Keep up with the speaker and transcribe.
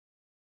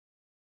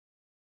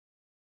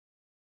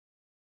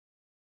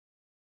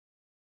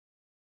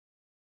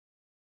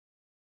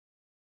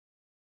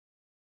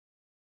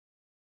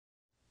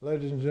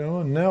Ladies and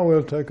gentlemen, now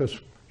we'll take a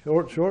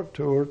short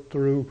tour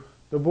through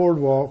the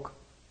boardwalk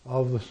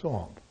of the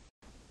swamp.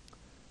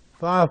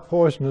 5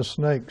 poisonous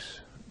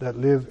snakes that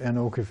live in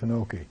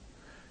Okefenokee,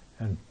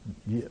 and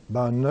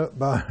by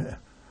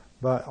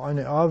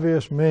any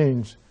obvious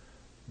means,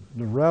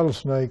 the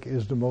rattlesnake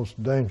is the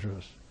most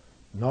dangerous.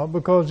 Not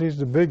because he's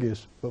the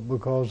biggest, but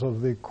because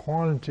of the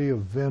quantity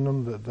of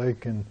venom that they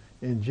can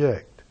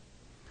inject.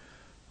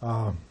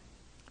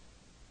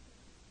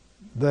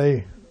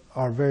 They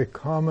are very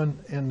common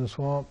in the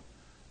swamp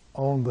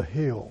on the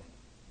hill.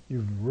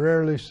 You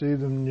rarely see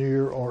them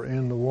near or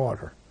in the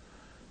water.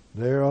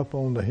 They're up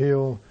on the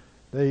hill.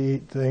 They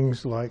eat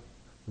things like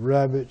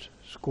rabbits,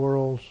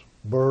 squirrels,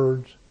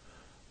 birds,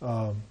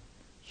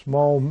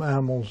 small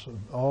mammals,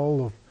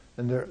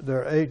 and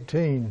there are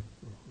 18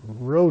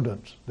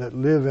 rodents that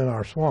live in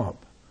our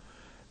swamp.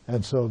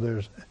 And so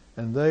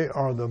they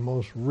are the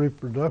most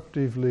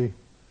reproductively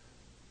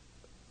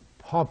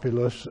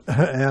populous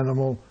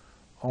animal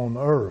on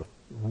earth,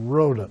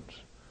 rodents.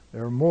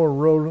 There are more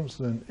rodents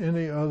than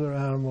any other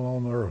animal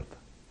on earth.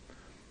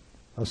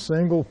 A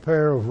single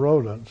pair of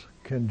rodents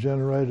can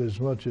generate as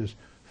much as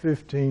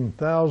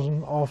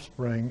 15,000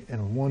 offspring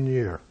in 1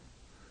 year.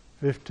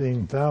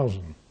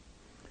 15,000.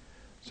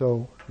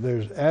 So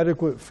there's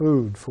adequate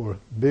food for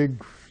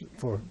big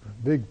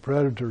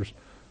predators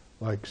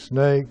like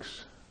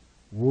snakes,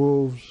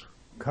 wolves,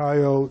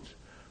 coyotes,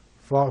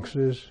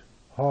 foxes,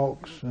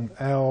 hawks, and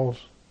owls.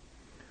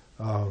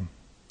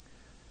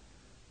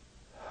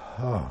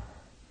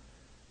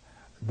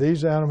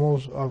 These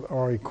animals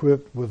are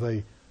equipped with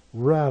a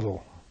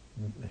rattle,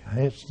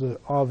 hence the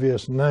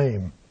obvious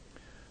name.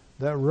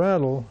 That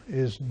rattle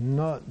is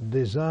not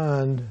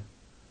designed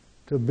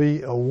to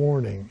be a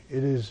warning.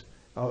 It is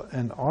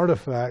an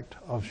artifact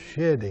of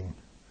shedding.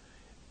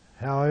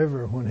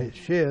 However, when it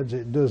sheds,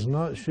 it does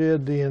not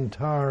shed the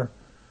entire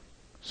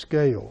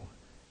scale.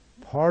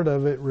 Part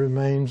of it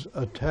remains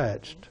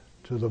attached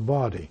to the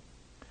body.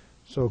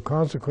 So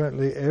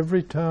consequently,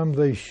 every time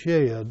they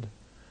shed,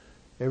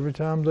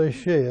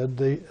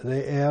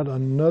 they add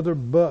another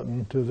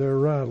button to their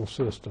rattle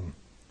system.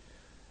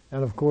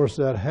 And of course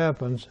that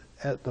happens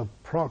at the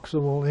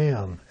proximal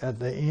end. At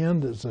the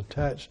end it's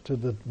attached to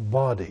the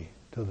body,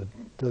 to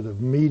the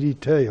meaty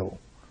tail.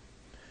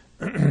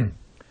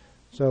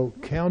 So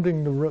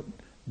counting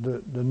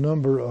the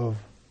number of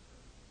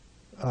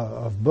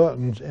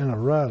buttons in a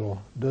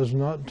rattle does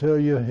not tell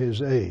you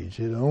his age.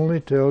 It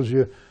only tells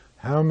you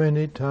how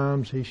many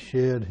times he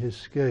shed his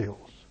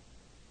scales.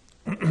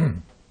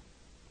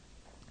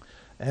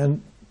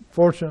 And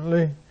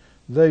fortunately,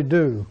 they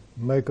do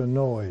make a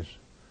noise.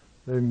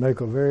 They make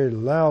a very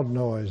loud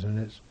noise, and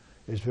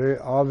it's very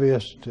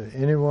obvious to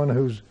anyone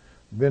who's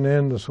been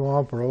in the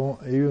swamp or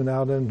even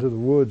out into the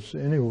woods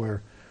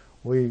anywhere.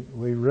 We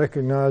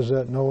recognize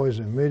that noise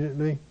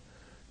immediately,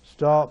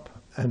 stop,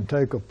 and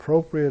take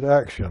appropriate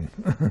action,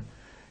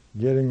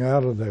 getting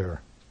out of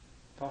there.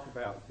 Talk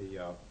about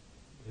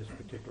this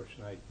particular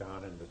snake,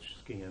 Don, and the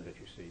skin that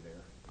you see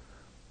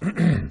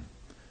there.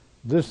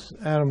 This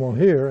animal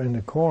here in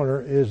the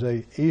corner is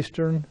a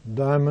eastern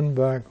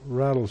diamondback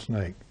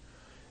rattlesnake.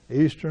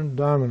 Eastern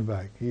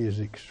diamondback. He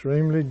is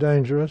extremely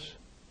dangerous.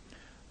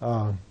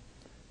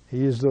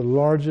 He is the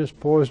largest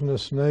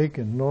poisonous snake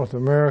in North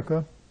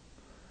America.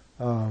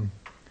 And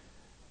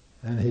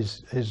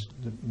his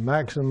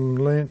maximum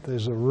length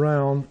is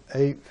around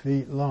 8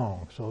 feet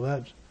long. So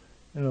that's,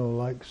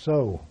 like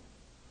so.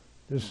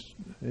 Just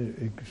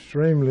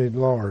extremely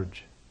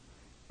large.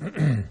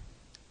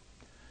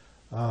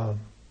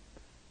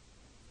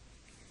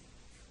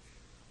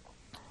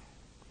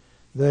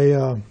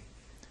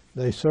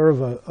 They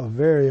serve a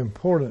very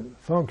important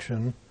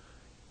function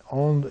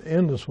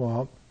in the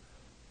swamp,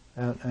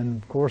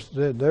 and of course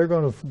they're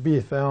going to be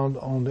found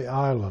on the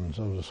islands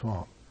of the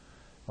swamp,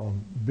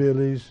 on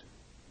billies,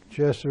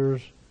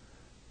 chessers,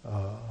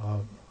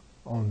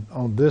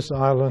 on this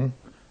island,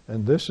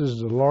 and this is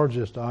the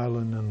largest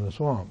island in the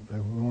swamp, the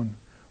one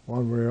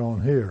we're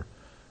on here.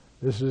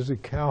 This is the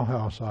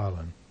Cowhouse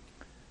Island.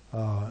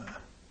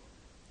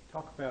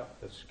 Talk about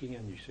the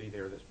skin you see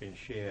there that's been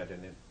shed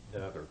and then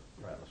the other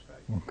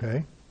rattlesnake.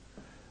 Okay.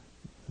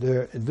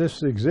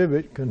 This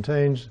exhibit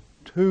contains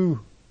 2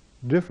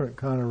 different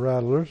kind of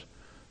rattlers.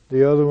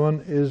 The other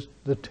one is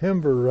the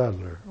timber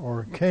rattler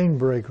or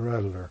canebrake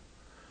rattler.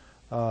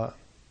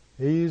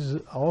 He's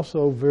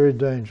also very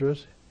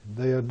dangerous.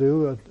 They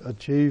do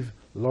achieve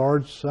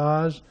large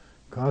size,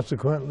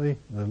 consequently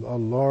a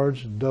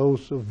large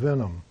dose of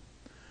venom.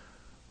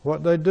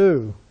 What they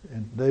do,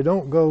 and they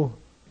don't go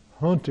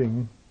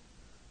hunting.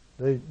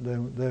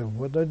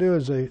 What they do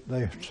is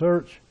they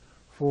search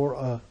for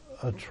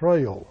a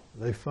trail.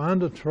 They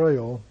find a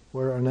trail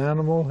where an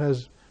animal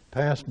has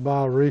passed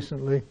by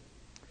recently,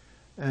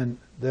 and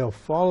they'll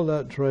follow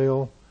that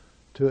trail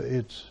to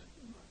its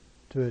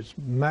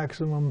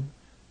maximum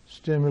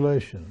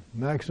stimulation,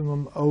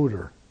 maximum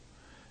odor,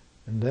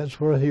 and that's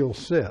where he'll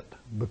sit,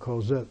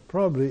 because that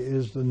probably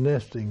is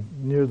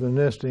near the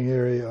nesting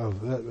area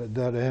of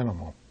that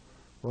animal,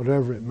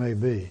 whatever it may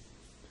be.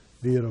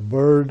 be it a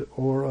bird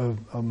or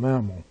a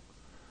mammal.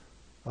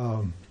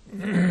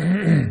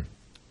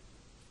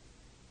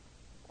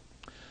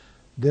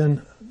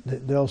 Then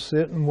they'll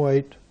sit and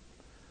wait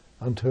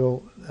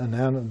until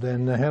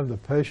then they have the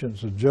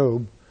patience of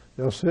Job.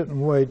 They'll sit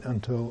and wait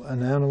until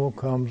an animal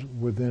comes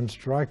within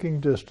striking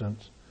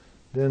distance,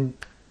 then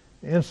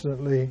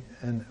instantly,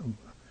 and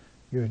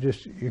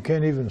you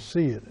can't even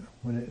see it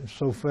when it's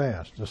so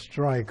fast, the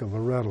strike of a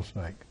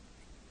rattlesnake.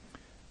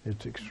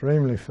 It's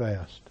extremely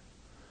fast.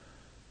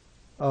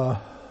 The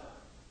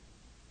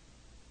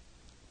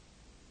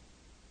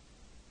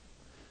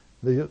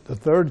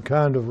third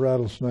kind of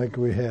rattlesnake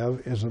we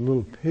have is a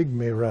little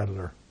pygmy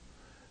rattler.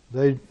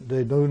 They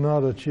do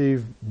not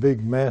achieve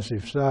big,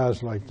 massive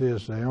size like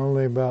this. They're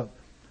only about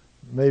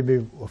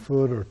maybe a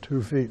foot or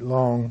 2 feet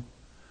long,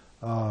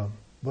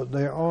 but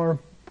they are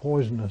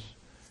poisonous.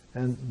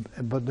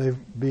 But they,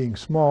 being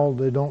small,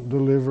 they don't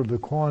deliver the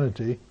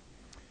quantity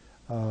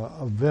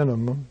of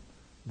venom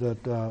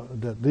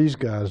that these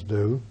guys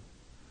do.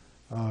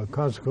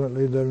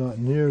 Consequently, they're not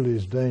nearly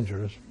as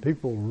dangerous.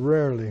 People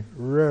rarely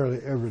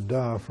ever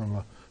die from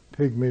a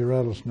pygmy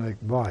rattlesnake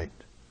bite.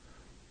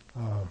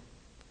 Of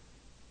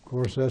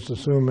course, that's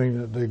assuming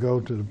that they go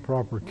to the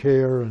proper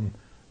care and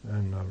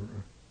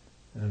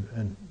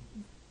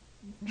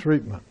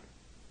treatment.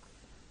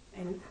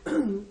 And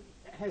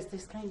has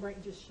this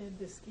canebrake just shed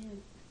the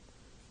skin?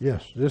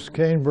 Yes, this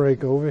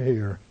canebrake over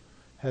here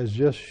has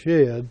just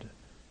shed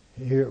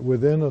here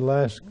within the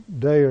last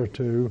day or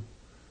two.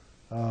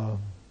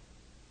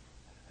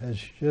 Has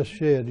just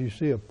shed. You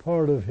see a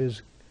part of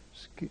his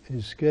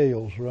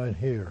scales right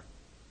here.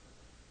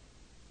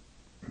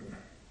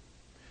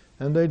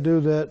 And they do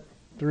that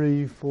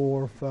 3,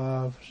 4,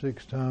 5,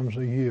 6 times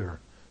a year,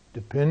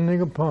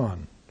 depending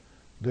upon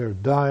their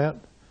diet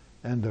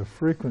and their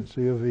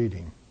frequency of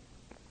eating.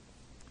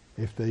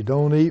 If they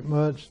don't eat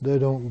much, they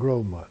don't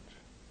grow much.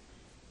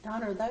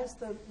 Don, are those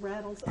the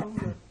rattles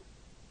on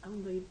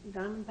the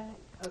diamondback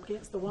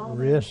against the wall?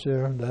 Yes,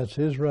 sir. That's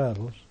his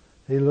rattles.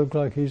 He looks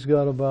like he's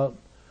got about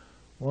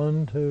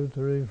 1, 2,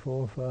 3,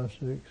 4, 5,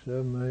 6,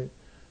 7, 8,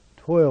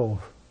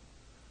 12.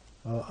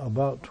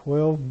 About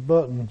 12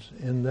 buttons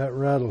in that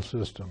rattle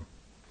system.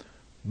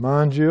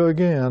 Mind you,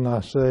 again,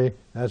 I say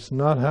that's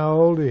not how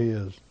old he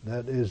is.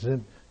 That is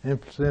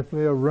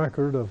simply a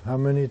record of how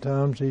many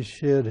times he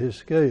shed his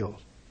scales.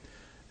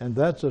 And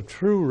that's a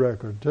true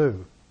record,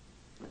 too,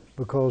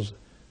 because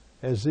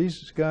as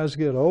these guys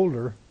get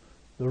older,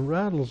 the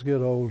rattles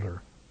get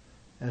older.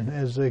 And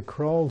as they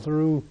crawl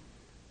through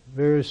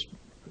various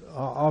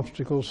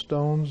obstacle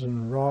stones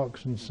and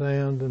rocks and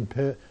sand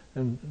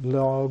and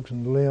logs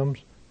and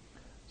limbs,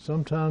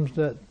 sometimes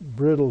that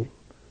brittle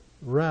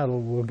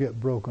rattle will get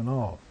broken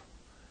off.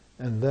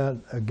 And that,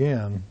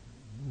 again,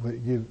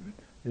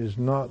 is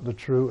not the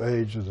true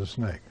age of the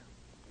snake.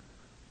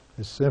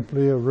 It's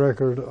simply a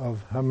record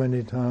of how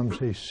many times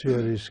he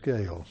shed his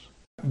scales.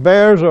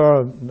 Bears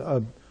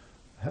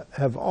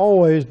have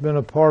always been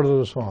a part of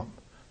the swamp.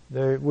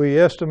 We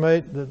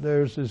estimate that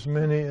there's as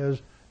many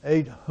as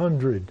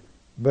 800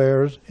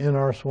 bears in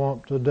our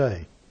swamp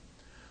today.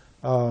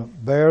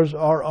 Bears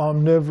are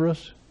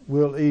omnivorous,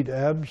 will eat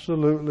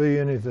absolutely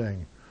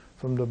anything,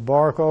 from the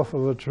bark off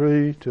of a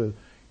tree to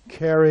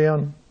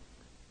carrion,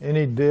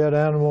 any dead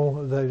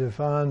animal they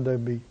find.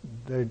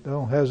 They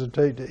don't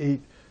hesitate to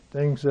eat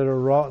things that are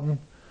rotten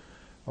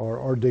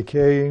or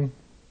decaying.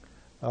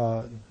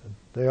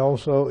 They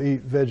also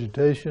eat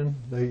vegetation.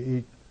 They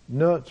eat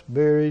nuts,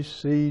 berries,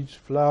 seeds,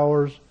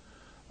 flowers,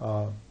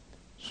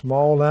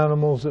 small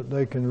animals that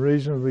they can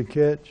reasonably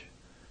catch,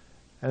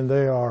 and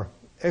they are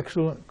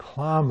excellent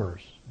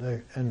climbers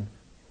and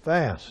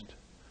fast.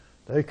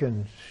 They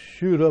can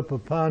shoot up a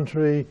pine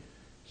tree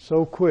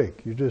so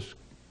quick, you just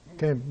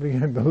can't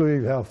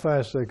believe how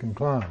fast they can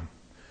climb.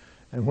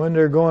 And when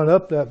they're going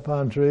up that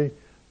pine tree,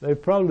 they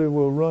probably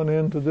will run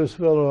into this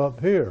fellow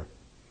up here.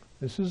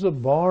 This is a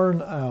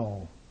barn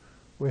owl.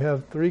 We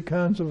have 3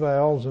 kinds of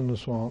owls in the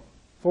swamp,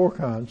 4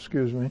 kinds,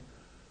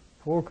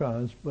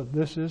 but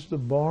this is the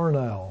barn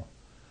owl,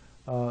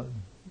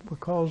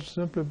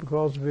 simply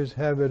because of his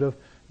habit of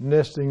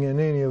nesting in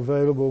any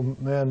available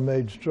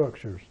man-made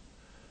structures.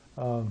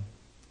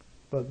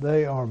 But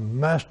they are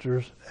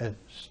masters at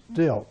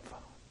stealth.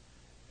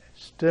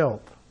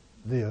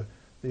 The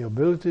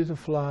ability to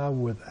fly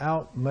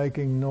without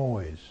making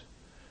noise.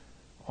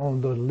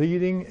 On the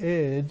leading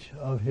edge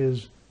of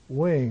his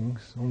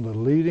wings, on the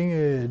leading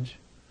edge,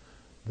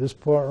 this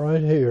part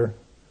right here,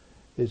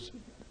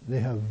 they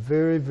have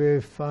very,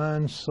 very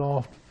fine,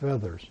 soft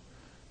feathers,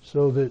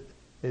 so that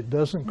it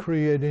doesn't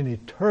create any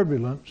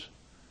turbulence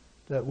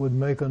that would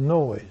make a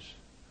noise.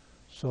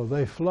 So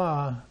they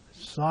fly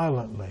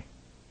silently,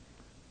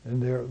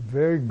 and they're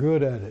very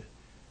good at it.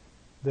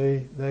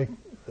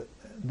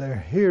 Their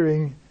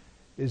hearing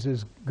is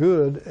as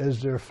good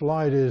as their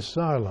flight is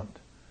silent.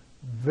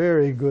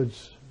 Very good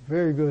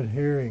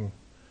hearing,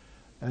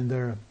 and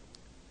their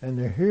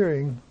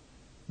hearing,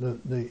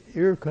 the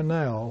ear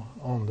canal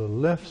on the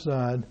left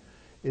side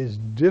is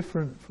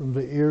different from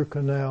the ear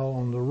canal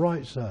on the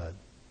right side,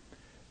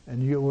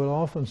 And you will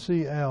often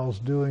see owls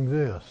doing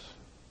this.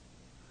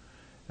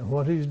 And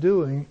what he's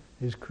doing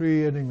is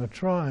creating a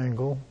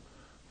triangle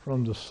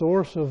from the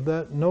source of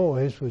that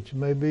noise, which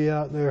may be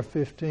out there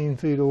 15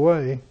 feet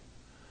away,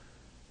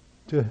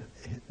 to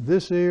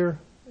this ear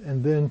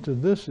and then to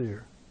this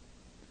ear.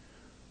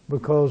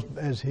 Because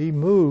as he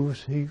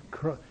moves, he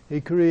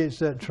creates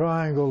that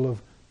triangle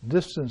of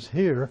distance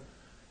here,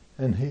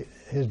 and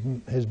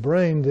his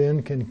brain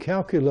then can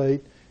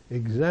calculate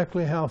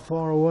exactly how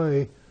far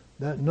away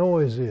that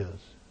noise is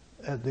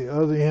at the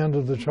other end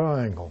of the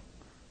triangle,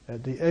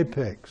 at the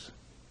apex.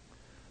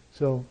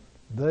 So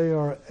they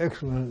are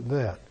excellent at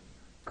that.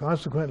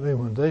 Consequently,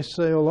 when they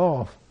sail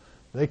off,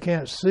 they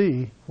can't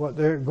see what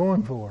they're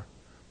going for,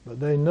 but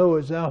they know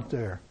it's out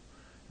there,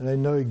 and they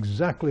know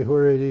exactly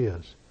where it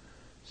is.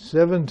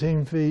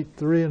 17 feet,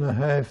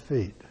 3.5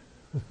 feet,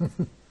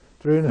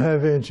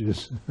 3.5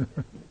 inches.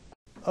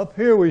 Up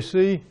here we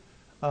see,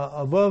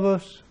 above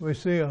us, we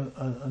see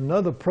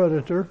another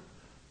predator,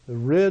 the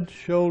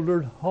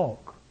red-shouldered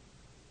hawk.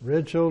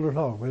 Red-shouldered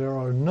hawk. There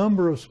are a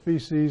number of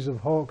species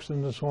of hawks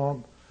in the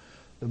swamp.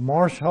 The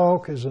marsh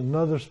hawk is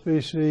another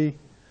species.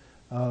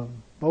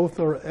 Both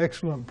are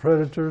excellent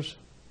predators.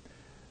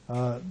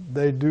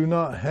 They do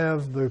not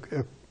have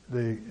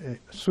the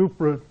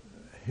super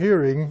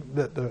hearing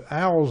that the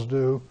owls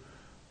do,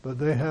 but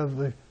they have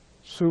the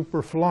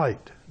super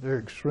flight. They're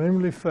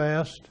extremely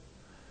fast.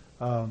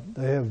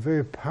 They have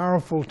very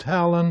powerful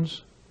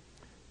talons,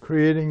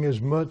 creating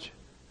as much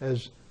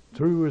as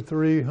 200 or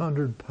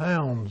 300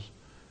 pounds.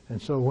 And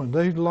so when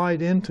they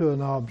light into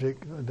an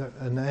object,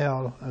 an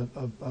owl,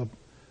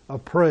 a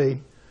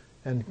prey,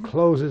 and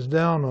closes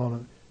down on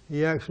it,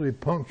 he actually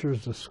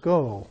punctures the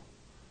skull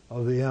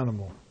of the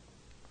animal.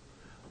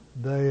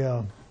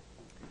 There's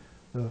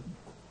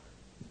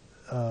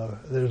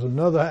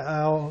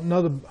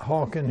another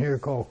hawk in here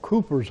called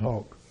Cooper's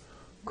hawk.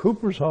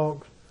 Cooper's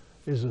hawk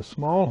is a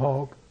small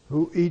hawk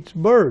who eats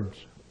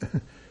birds,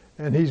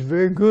 and he's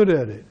very good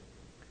at it.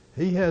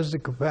 He has the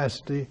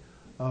capacity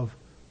of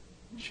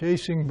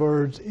chasing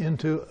birds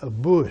into a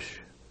bush,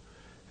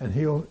 and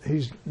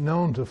he's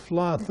known to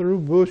fly through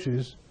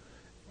bushes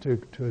to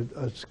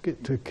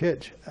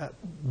catch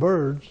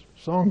birds,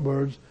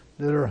 songbirds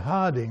that are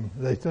hiding,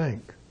 they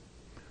think.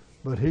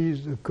 But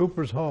the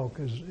Cooper's hawk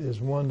is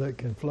one that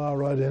can fly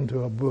right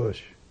into a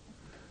bush.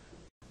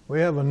 We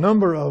have a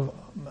number of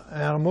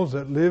animals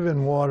that live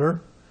in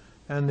water,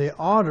 and the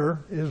otter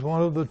is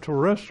one of the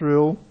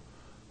terrestrial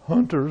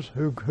hunters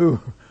who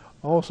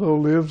also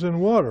lives in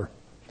water.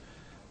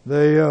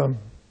 They are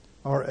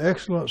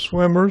excellent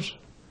swimmers.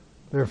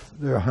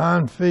 Their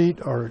hind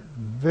feet are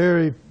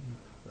very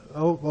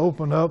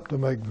open up to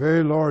make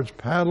very large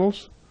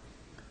paddles.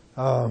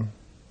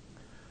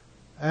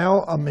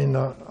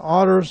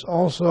 Otters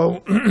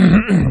also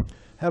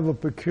have a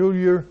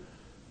peculiar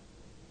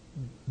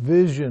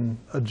vision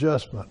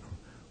adjustment.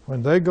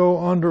 When they go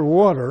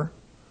underwater,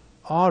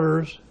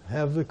 otters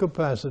have the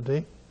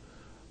capacity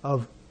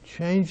of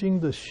changing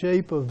the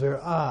shape of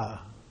their eye.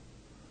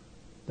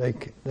 They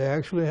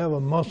actually have a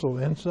muscle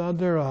inside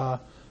their eye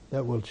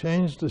that will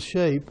change the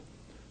shape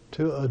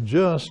to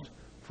adjust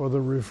for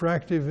the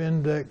refractive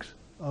index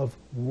of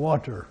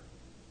water.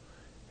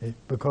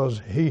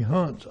 Because he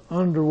hunts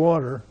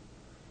underwater,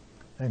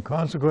 and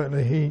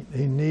consequently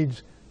he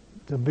needs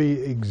to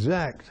be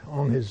exact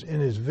in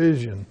his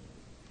vision.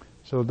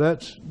 So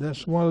that's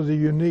one of the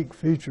unique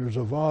features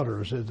of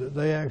otters, is that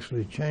they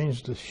actually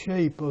change the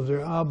shape of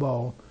their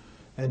eyeball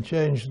and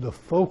change the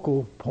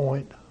focal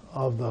point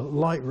of the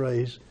light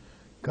rays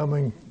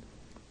coming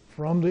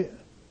from the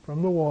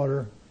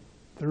water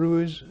through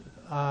his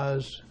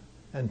eyes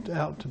and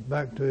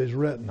back to his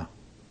retina.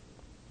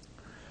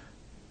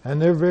 And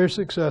they're very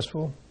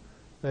successful.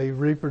 They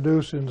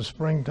reproduce in the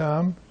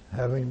springtime,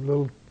 having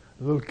little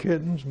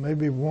kittens,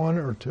 maybe 1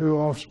 or 2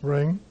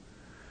 offspring,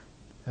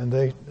 and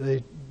they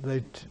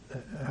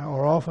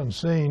are often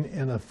seen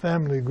in a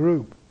family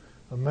group,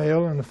 a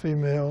male and a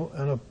female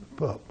and a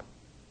pup.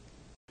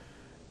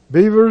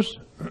 Beavers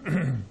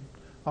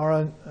are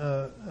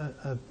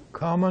a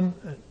common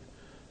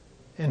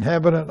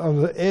inhabitant of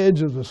the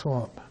edge of the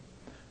swamp.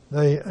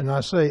 And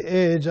I say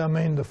edge, I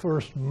mean the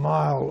first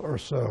mile or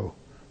so.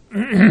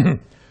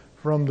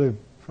 From the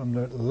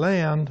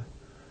land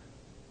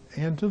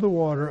into the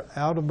water,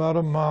 out about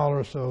a mile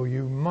or so,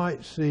 you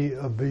might see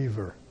a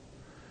beaver.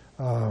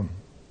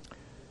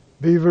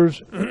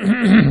 Beavers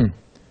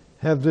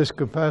have this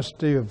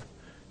capacity of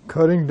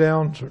cutting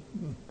down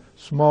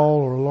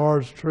small or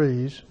large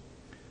trees,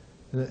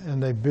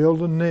 and they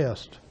build a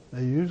nest.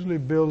 They usually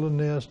build a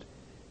nest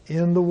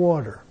in the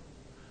water.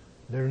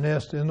 Their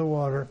nest in the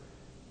water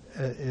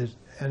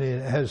and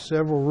it has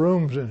several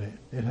rooms in it.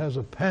 It has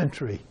a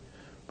pantry,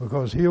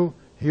 because he'll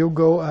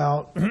go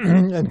out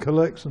and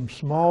collect some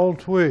small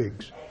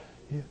twigs,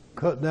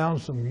 cut down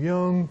some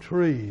young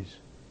trees,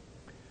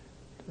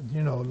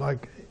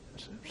 like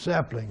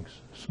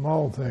saplings,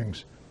 small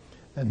things,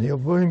 and he'll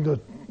bring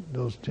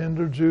those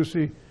tender,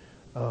 juicy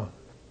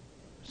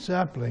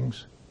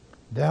saplings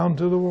down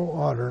to the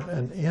water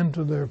and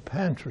into their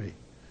pantry,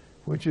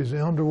 which is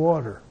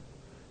underwater.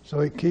 So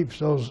it keeps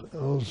those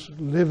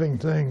living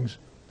things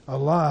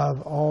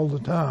alive all the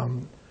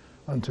time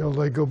until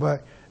they go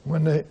back.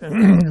 When they,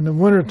 in the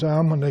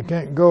wintertime, when they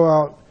can't go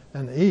out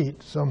and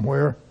eat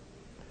somewhere,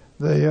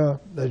 they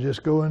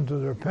just go into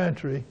their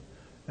pantry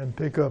and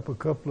pick up a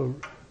couple of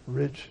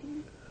rich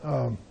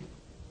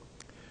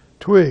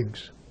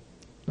twigs.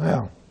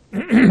 Now,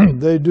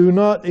 they do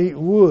not eat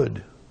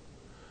wood.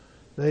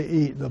 They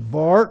eat the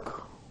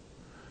bark,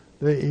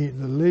 they eat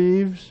the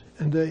leaves,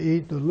 and they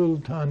eat the little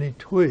tiny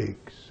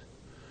twigs,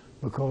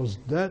 because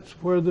that's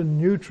where the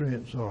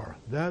nutrients are.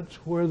 That's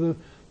where the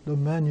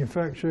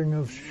manufacturing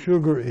of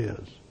sugar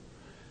is.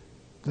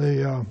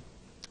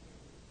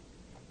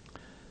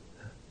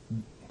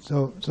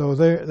 So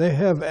they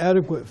have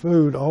adequate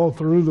food all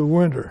through the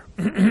winter.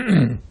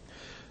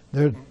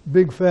 Their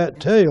big fat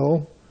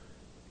tail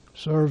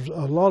serves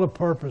a lot of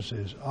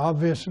purposes.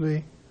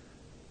 Obviously,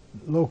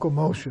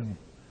 locomotion.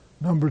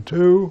 Number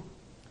 2,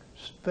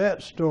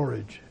 fat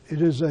storage.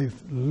 It is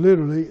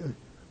literally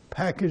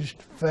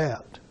packaged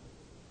fat.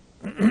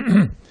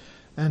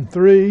 And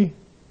 3,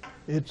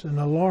 it's an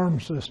alarm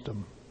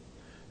system.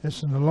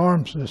 It's an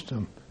alarm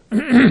system.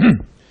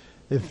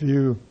 If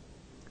you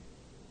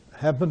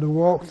happen to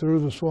walk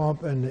through the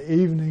swamp in the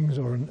evenings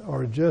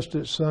or just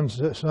at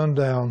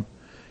sundown,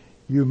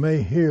 you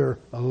may hear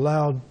a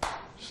loud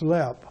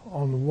slap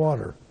on the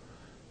water.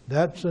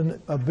 That's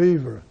a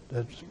beaver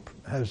that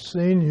has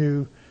seen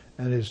you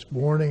and is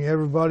warning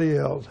everybody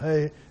else,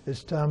 hey,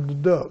 it's time to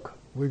duck.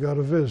 We got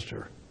a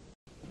visitor.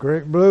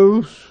 Great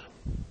blues.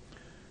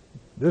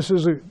 This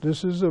is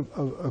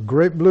a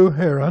great blue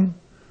heron,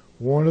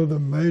 one of the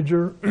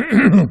major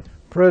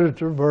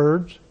predator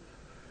birds.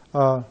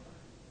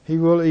 He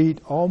will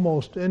eat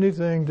almost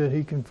anything that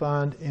he can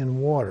find in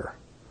water.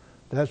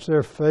 That's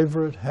their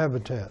favorite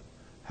habitat.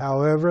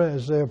 However,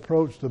 as they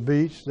approach the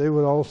beach, they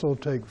would also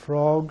take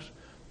frogs,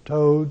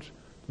 toads,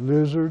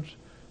 lizards,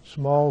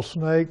 small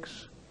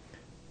snakes,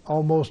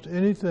 almost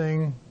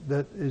anything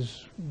that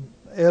is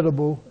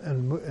edible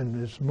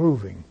and is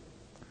moving.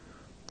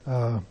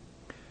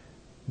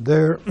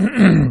 They're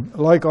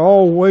like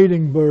all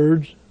wading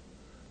birds.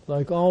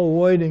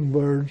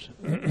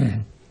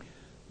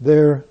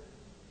 Their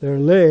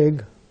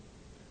legs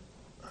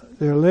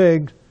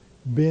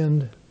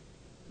bend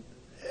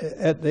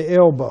at the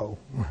elbow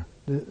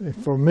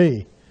for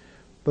me,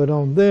 but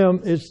on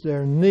them it's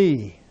their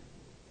knee.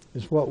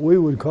 It's what we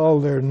would call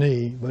their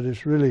knee, but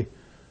it's really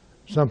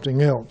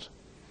something else.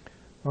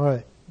 All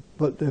right,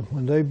 but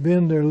when they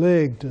bend their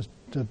leg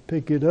to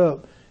pick it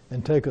up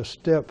and take a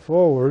step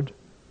forward,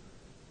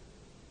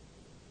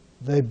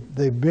 they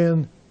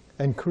bend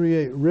and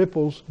create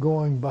ripples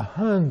going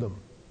behind them.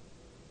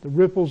 The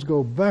ripples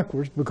go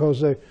backwards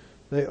because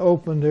they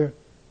open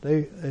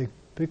they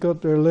pick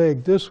up their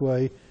leg this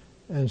way,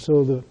 and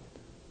so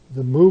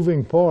the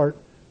moving part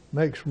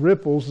makes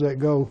ripples that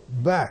go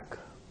back,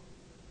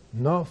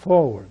 not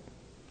forward.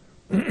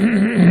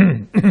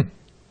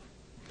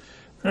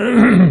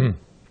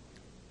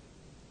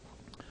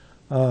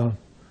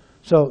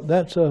 So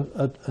that's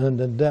an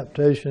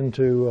adaptation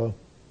to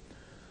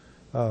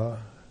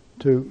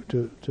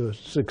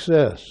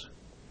success.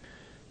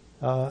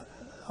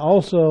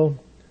 Also,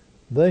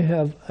 they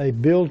have a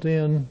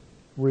built-in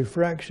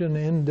refraction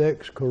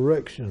index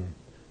correction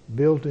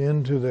built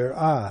into their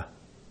eye,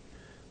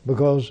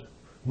 because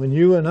when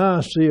you and I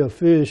see a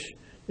fish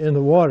in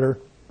the water,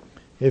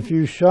 if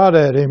you shot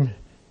at him,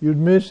 you'd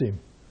miss him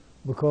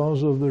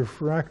because of the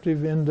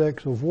refractive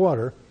index of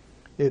water.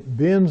 It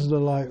bends the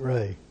light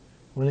ray.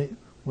 When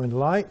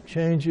light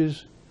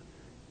changes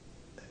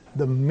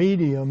the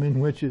medium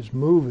in which it's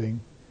moving,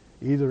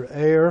 either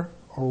air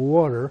or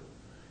water,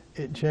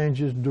 it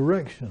changes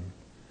direction.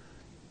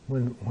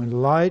 When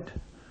light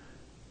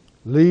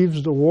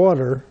leaves the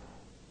water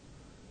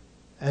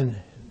and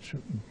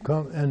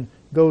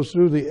goes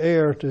through the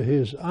air to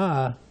his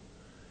eye,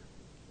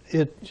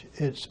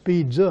 it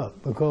speeds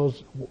up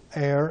because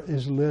air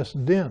is less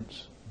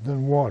dense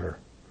than water.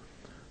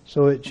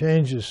 So it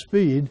changes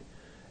speed,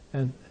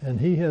 and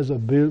he has a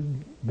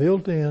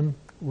built-in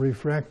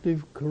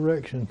refractive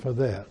correction for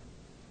that.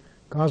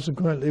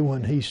 Consequently,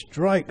 when he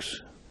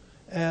strikes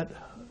at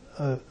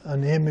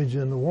an image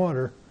in the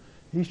water,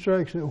 he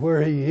strikes it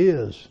where he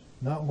is,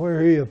 not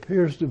where he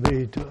appears to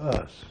be to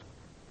us.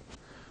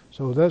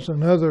 So that's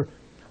another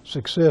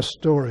success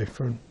story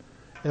for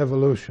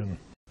evolution.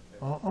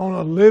 On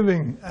a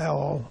living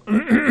owl,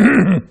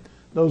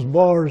 those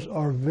bars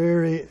are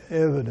very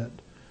evident.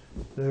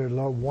 They're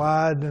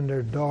wide and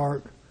they're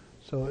dark,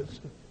 so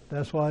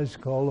that's why it's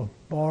called a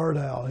barred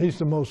owl. He's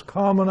the most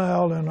common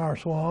owl in our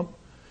swamp.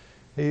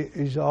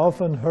 He's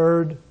often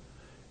heard,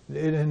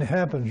 and it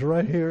happens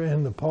right here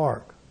in the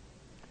park.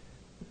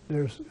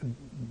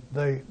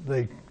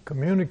 They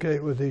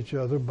communicate with each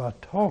other by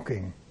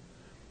talking.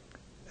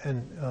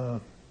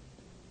 And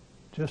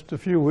just a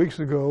few weeks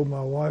ago,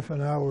 my wife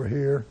and I were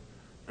here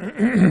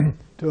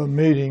to a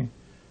meeting,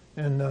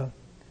 and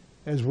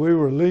as we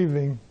were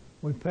leaving,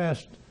 we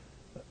passed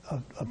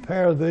a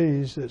pair of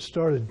these that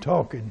started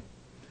talking,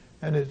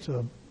 and it's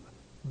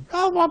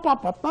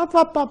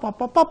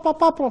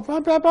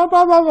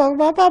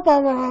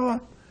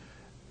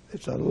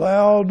It's a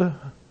loud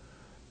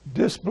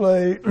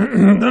display.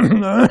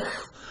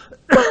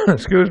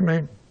 Excuse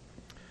me.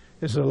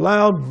 It's a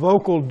loud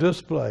vocal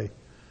display,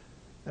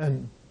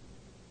 and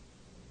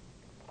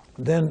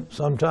then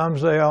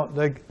sometimes they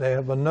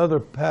have another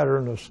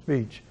pattern of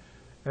speech,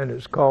 and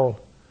it's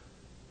called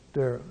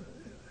their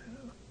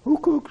who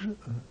cooks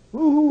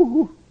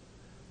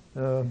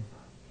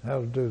how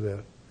to do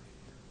that.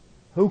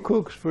 Who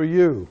cooks for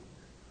you?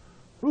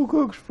 Who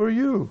cooks for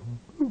you?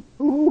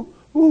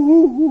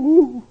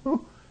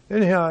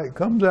 Anyhow, it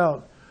comes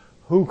out,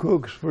 who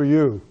cooks for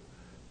you?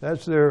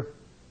 That's their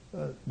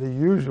the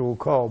usual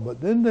call.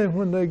 But then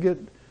when they get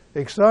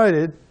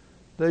excited,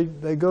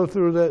 they go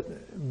through that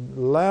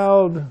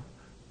loud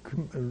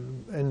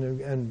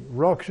and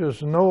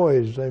raucous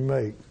noise they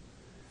make.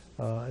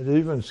 It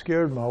even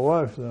scared my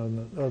wife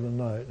the other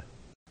night.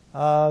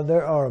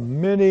 There are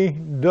many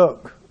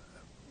duck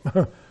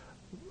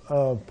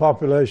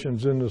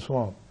populations in the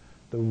swamp.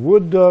 The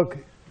wood duck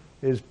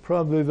is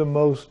probably the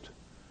most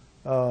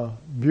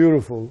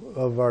beautiful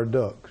of our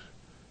ducks.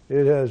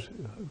 It has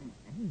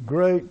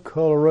great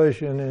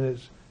coloration in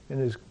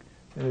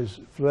its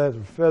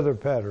feather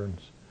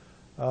patterns,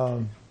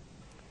 and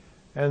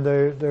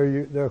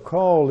their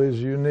call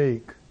is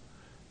unique.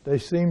 They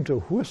seem to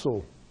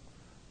whistle.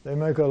 They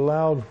make a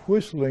loud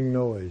whistling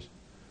noise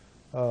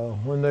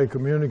when they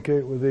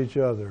communicate with each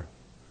other.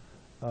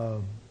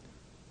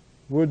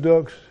 Wood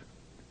ducks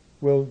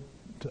will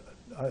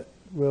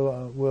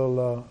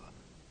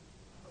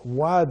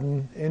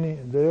widen any.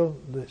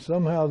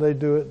 Somehow they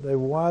do it. They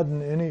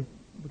widen any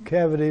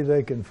cavity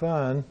they can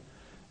find,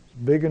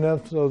 big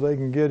enough so they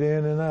can get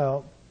in and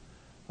out.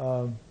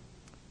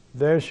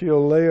 There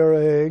she'll lay her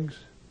eggs,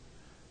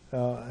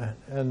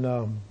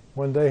 and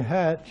when they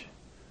hatch,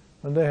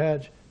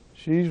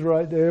 she's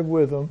right there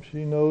with them.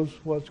 She knows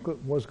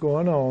what's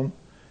going on,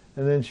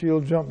 and then she'll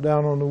jump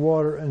down on the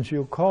water and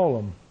she'll call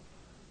them.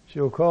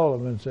 She'll call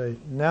them and say,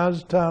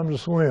 "Now's the time to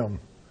swim."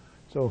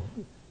 So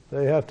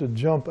they have to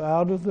jump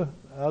out of the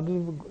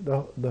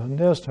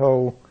nest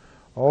hole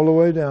all the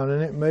way down,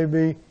 and it may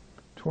be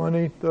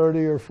 20,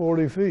 30, or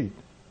 40 feet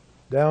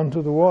down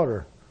to the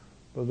water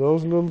for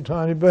those little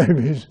tiny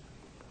babies,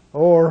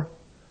 or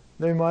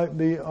they might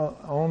be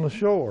on the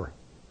shore.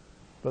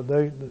 But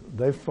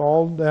they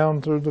fall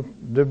down through the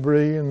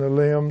debris and the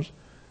limbs,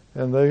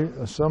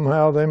 and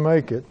somehow they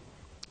make it.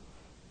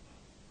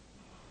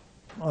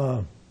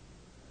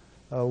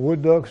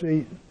 Wood ducks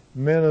eat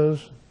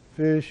minnows,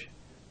 fish,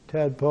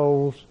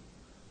 tadpoles,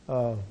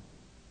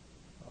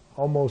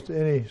 almost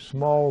any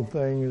small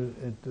thing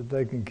that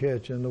they can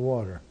catch in the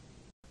water.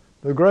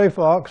 The gray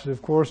fox,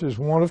 of course, is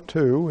one of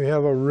two. We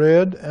have a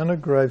red and a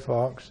gray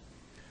fox,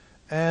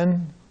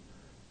 and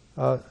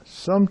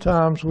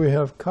sometimes we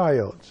have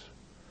coyotes.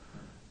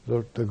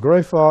 The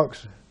gray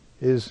fox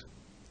is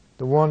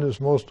the one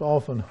that's most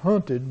often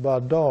hunted by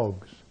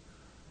dogs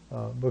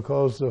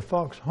because the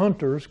fox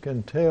hunters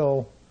can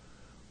tell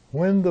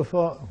when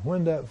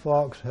that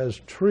fox has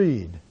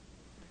treed.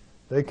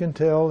 They can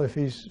tell if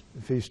he's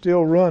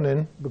still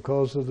running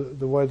because of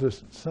the way the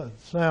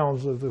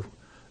sounds of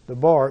the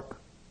bark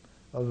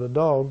of the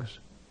dogs.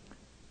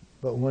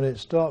 But when it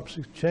stops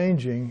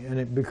changing and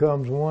it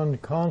becomes one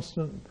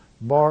constant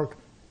bark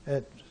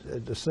at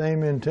the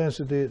same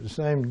intensity, at the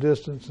same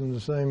distance, and the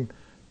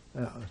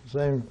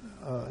same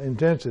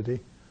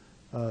intensity,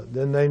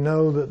 then they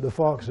know that the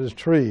fox is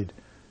treed.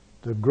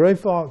 The gray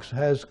fox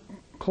has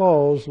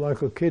claws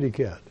like a kitty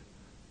cat.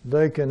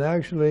 They can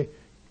actually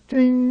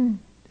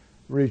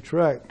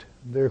retract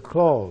their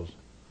claws,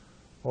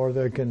 or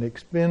they can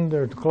expend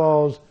their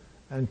claws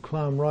and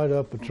climb right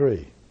up a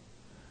tree.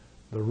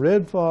 The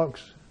red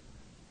fox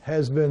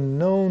has been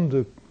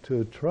known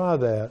to try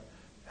that,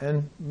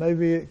 and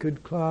maybe it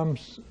could climb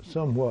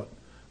somewhat,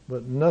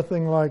 but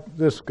nothing like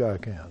this guy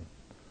can.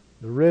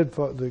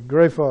 The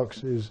gray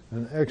fox is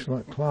an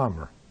excellent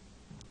climber.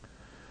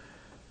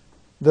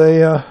 They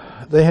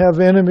have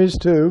enemies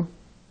too.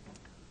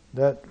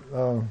 That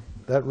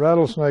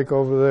rattlesnake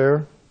over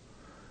there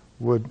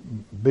would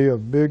be a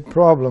big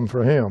problem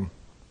for him.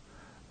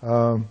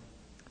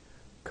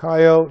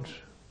 Coyotes,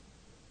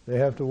 they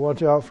have to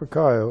watch out for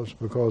coyotes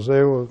because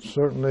they will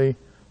certainly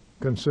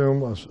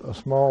consume a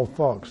small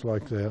fox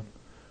like that.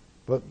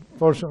 But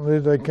fortunately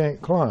they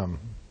can't climb,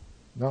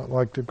 not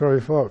like the gray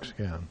fox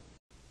can.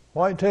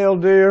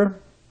 White-tailed deer,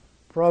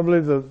 probably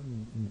the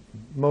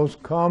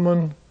most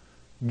common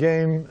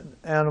game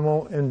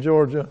animal in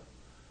Georgia.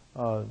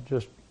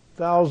 Just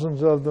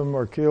thousands of them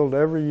are killed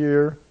every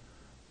year,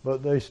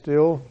 but they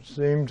still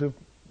seem to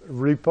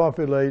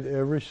repopulate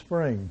every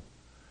spring.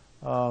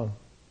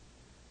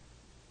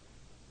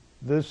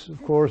 This,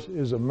 of course,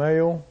 is a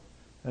male,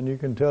 and you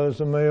can tell it's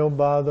a male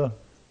by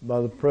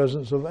the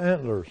presence of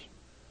antlers.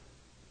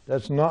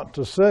 That's not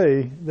to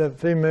say that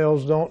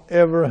females don't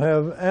ever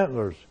have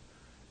antlers.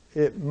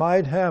 It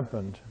might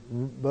happen,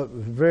 but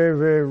very,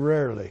 very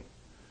rarely.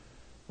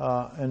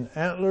 And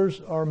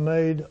antlers are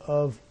made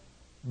of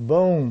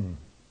bone.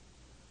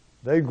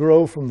 they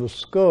grow from the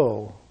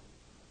skull.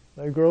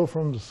 They grow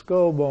from the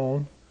skull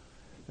bone,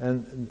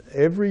 and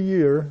every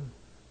year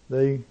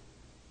they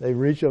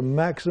reach a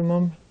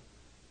maximum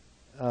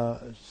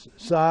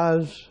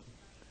size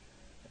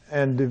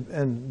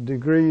and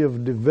degree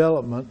of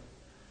development,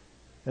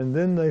 and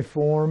then they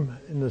form,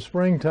 in the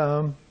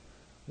springtime,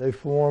 they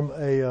form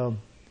a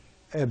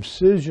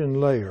abscission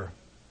layer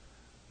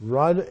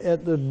right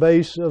at the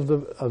base of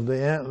the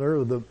antler,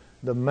 or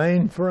the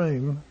main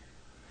frame.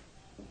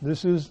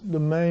 This is the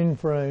main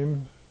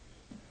frame.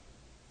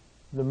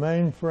 The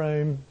main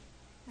frame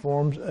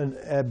forms an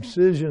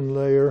abscission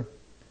layer,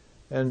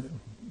 and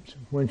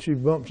when she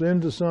bumps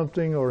into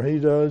something, or he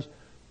does,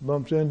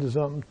 bumps into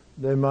something,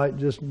 they might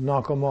just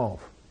knock them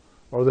off,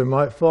 or they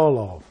might fall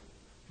off.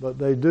 But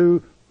they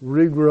do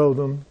regrow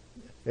them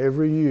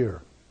every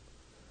year.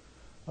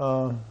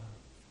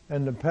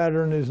 And the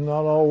pattern is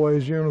not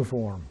always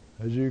uniform.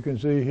 As you can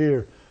see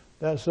here,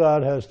 that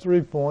side has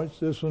 3 points,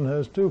 this one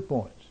has 2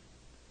 points.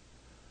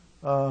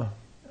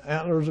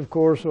 Antlers, of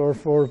course, are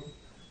for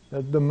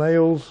the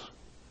males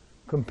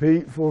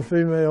compete for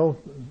female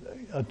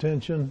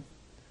attention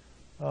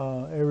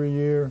every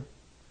year.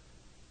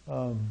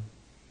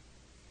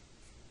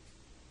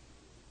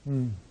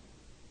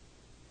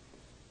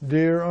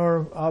 Deer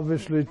are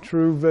obviously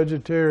true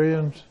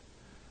vegetarians,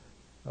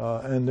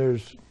 and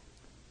there's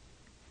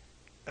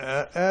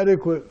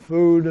adequate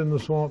food in the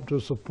swamp to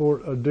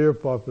support a deer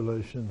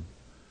population.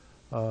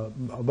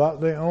 About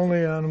the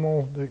only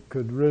animal that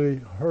could really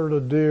hurt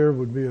a deer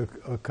would be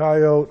a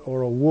coyote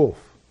or a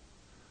wolf.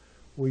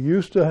 We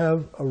used to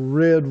have a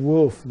red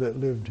wolf that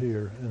lived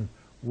here, and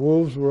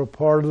wolves were a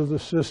part of the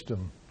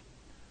system.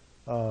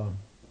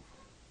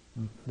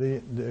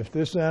 If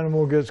this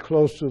animal gets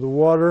close to the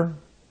water,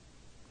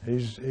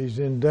 he's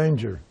in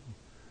danger.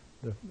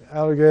 The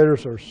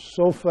alligators are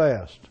so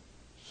fast,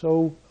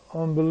 so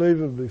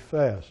unbelievably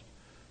fast,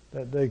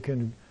 that they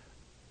can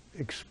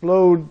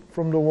explode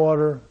from the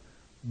water,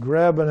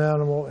 grab an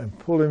animal and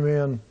pull him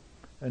in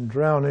and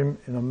drown him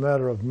in a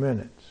matter of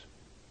minutes.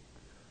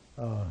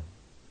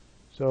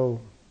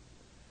 So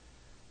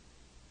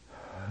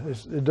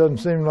it doesn't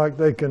seem like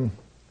they can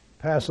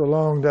pass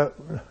along that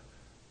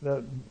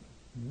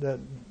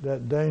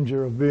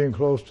danger of being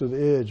close to the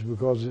edge,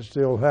 because it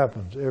still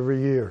happens every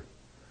year.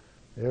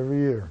 Every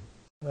year.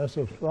 That's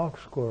a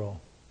fox squirrel.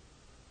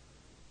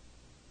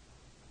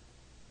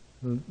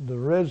 The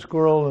red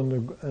squirrel and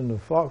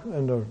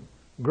the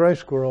gray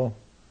squirrel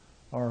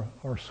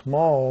are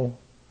small,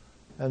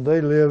 and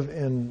they live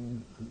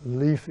in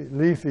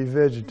leafy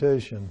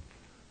vegetation,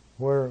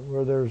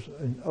 where there's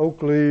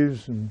oak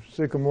leaves and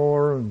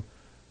sycamore and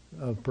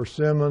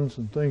persimmons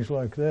and things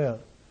like that.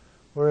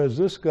 Whereas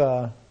this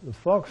guy, the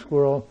fox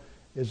squirrel,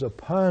 is a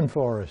pine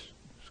forest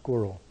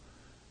squirrel,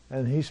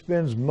 and he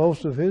spends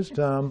most of his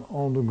time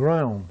on the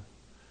ground.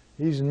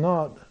 He's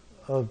not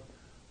a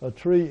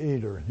tree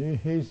eater.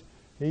 He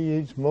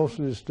eats most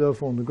of his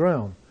stuff on the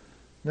ground.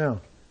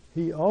 Now,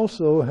 he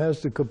also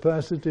has the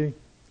capacity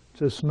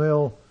to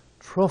smell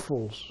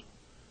truffles,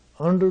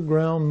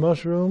 underground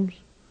mushrooms,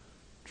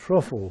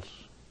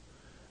 truffles.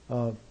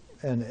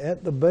 And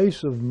at the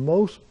base of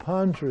most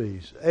pine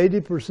trees,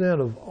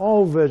 80% of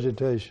all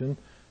vegetation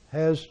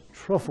has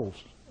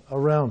truffles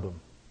around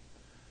them.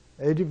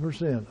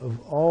 80% of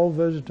all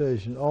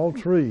vegetation, all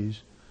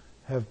trees,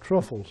 have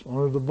truffles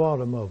under the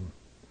bottom of them.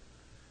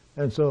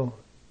 And so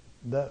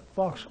that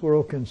fox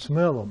squirrel can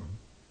smell them.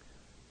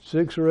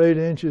 6 or 8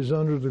 inches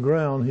under the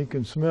ground, he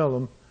can smell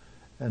them,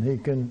 and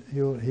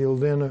he'll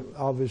then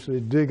obviously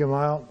dig them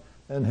out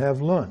and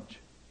have lunch.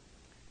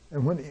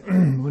 And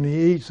when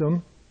he eats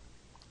them,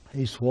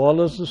 he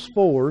swallows the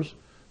spores.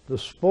 The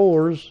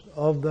spores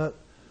of that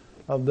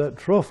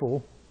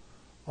truffle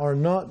are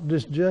not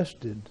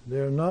digested. They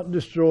are not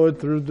destroyed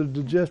through the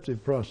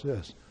digestive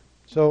process.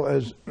 So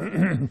as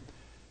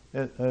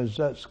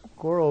that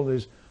squirrel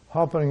is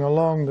hopping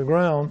along the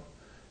ground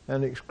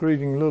and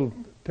excreting little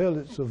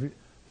pellets of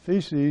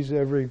feces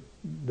every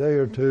day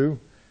or two,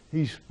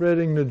 he's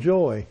spreading the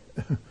joy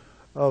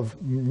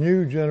of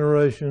new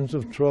generations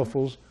of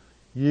truffles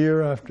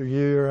year after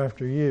year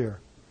after year.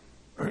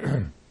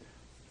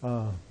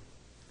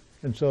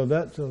 And so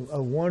that's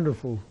a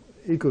wonderful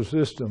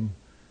ecosystem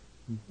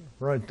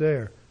right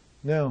there.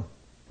 Now,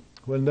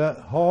 when that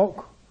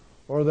hawk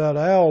or that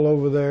owl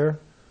over there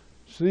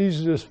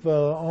sees this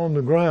fella on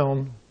the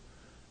ground,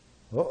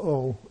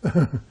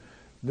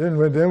 then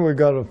we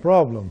got a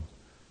problem.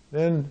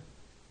 Then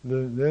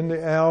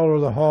the owl or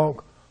the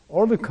hawk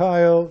or the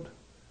coyote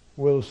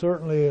will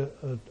certainly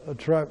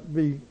try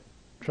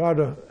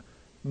to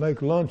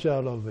make lunch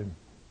out of him.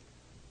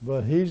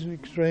 But he's an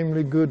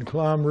extremely good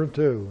climber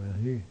too,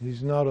 and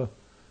he's not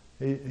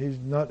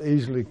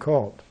easily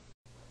caught.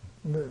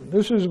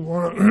 This is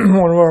one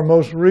of our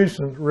most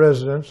recent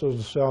residents of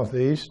the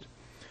southeast,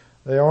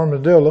 the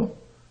armadillo.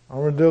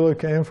 Armadillo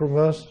came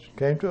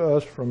to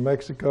us from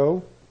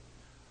Mexico,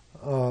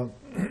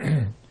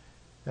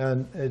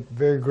 and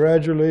very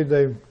gradually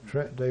they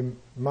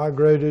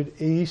migrated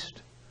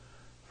east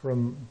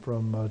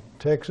from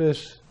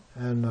Texas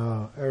and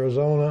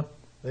Arizona.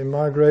 They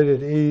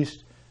migrated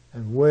east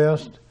and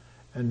west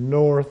and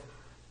north,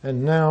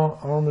 and now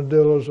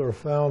armadillos are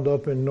found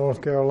up in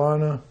North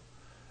Carolina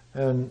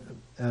and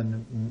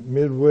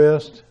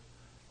Midwest.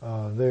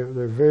 They're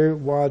very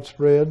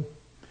widespread.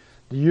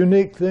 The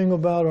unique thing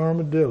about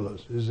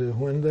armadillos is that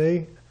when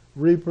they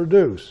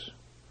reproduce,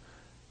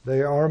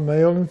 they are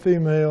male and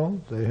female.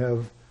 They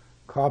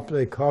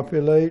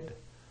copulate,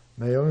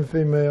 male and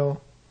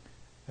female,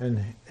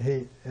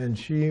 and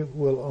she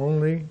will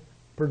only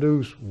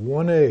produce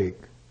one egg.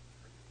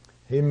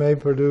 He may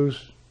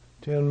produce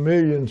 10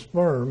 million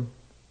sperm,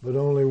 but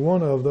only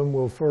one of them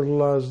will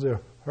fertilize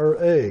her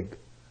egg.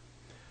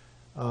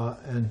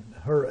 And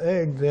her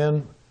egg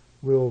then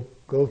will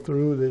go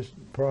through this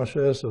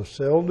process of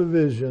cell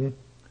division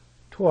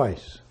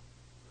twice.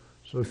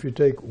 So if you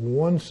take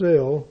one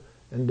cell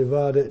and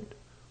divide it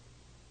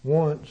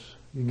once,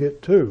 you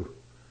get 2.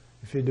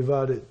 If you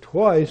divide it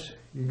twice,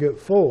 you get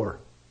 4.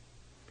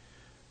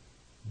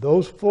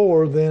 Those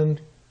 4 then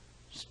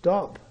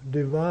stop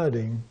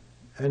dividing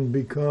and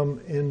become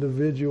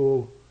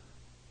individual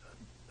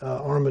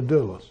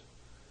armadillos.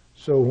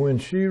 So when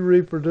she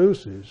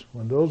reproduces,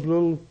 when those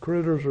little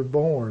critters are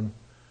born,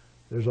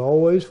 there's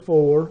always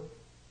 4.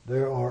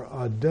 There are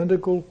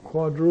identical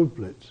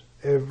quadruplets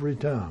every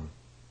time.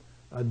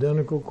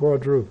 Identical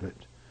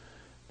quadruplets.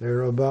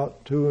 They're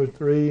about 2 or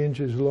 3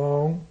 inches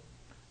long,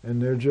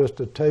 and they're just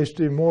a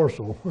tasty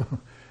morsel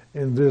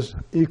in this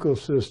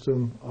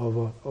ecosystem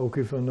of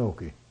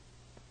Okefenokee.